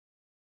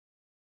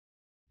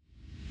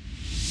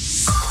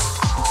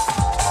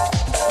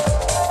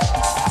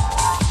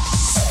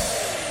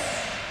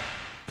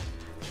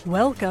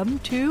Welcome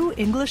to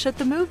English at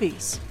the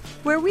Movies,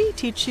 where we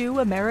teach you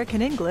American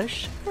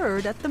English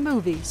heard at the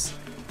movies.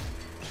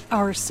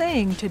 Our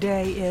saying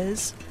today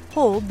is,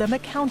 hold them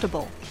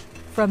accountable,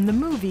 from the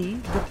movie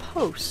The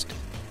Post.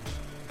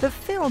 The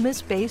film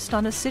is based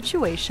on a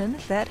situation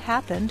that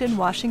happened in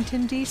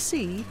Washington,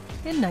 D.C.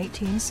 in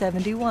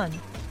 1971.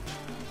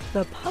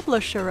 The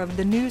publisher of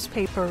the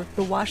newspaper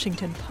The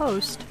Washington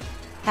Post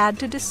had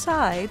to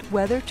decide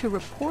whether to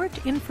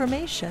report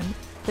information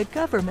the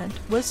government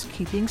was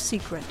keeping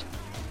secret.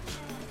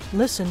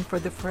 Listen for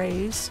the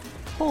phrase,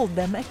 hold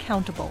them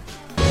accountable.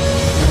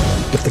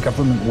 If the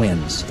government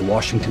wins, the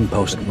Washington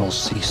Post will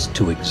cease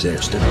to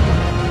exist.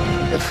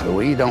 If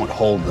we don't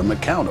hold them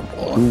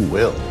accountable, who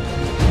will?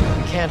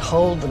 We can't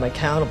hold them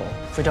accountable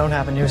if we don't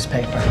have a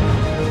newspaper.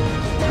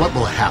 What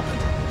will happen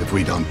if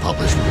we don't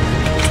publish?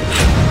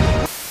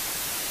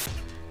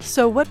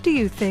 So what do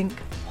you think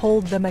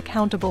hold them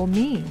accountable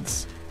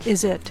means?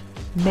 Is it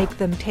make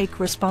them take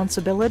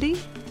responsibility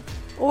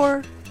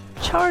or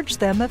charge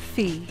them a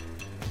fee?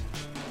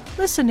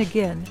 Listen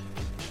again.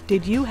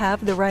 Did you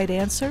have the right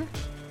answer?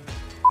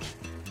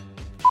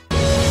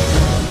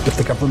 If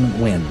the government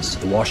wins,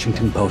 the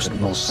Washington Post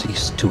will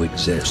cease to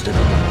exist.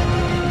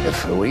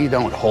 If we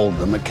don't hold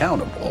them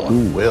accountable,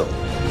 who will?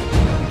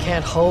 We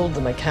can't hold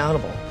them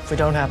accountable if we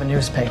don't have a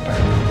newspaper.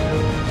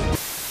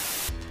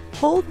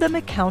 Hold them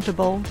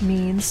accountable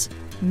means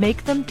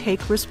make them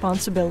take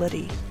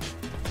responsibility.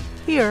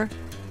 Here,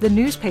 the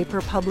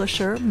newspaper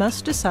publisher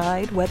must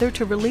decide whether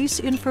to release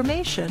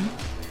information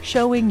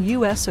showing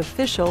U.S.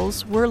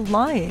 officials were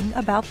lying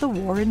about the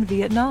war in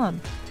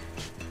Vietnam.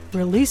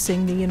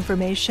 Releasing the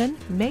information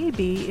may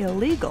be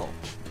illegal,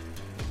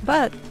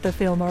 but, the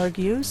film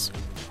argues,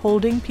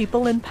 holding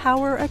people in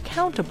power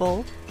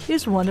accountable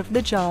is one of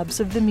the jobs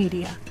of the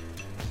media.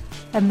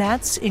 And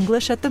that's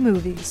English at the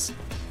Movies.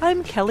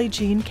 I'm Kelly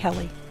Jean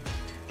Kelly.